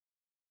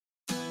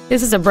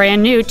This is a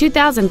brand new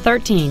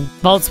 2013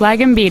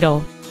 Volkswagen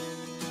Beetle.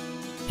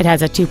 It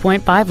has a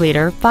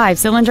 2.5-liter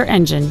 5-cylinder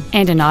engine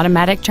and an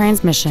automatic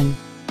transmission.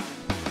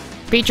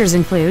 Features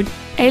include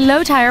a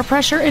low tire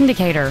pressure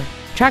indicator,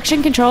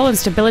 traction control and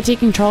stability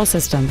control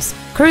systems,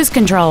 cruise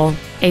control,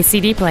 a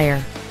CD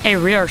player, a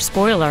rear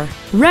spoiler,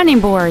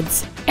 running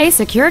boards, a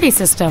security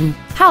system,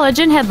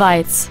 halogen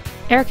headlights,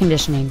 air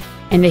conditioning,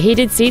 and the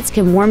heated seats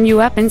can warm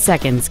you up in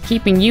seconds,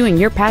 keeping you and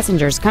your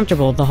passengers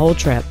comfortable the whole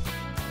trip.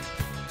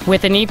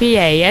 With an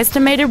EPA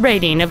estimated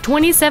rating of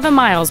 27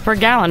 miles per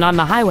gallon on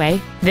the highway,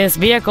 this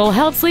vehicle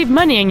helps leave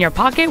money in your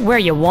pocket where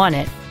you want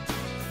it.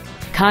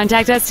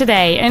 Contact us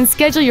today and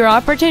schedule your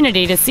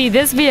opportunity to see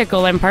this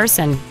vehicle in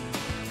person.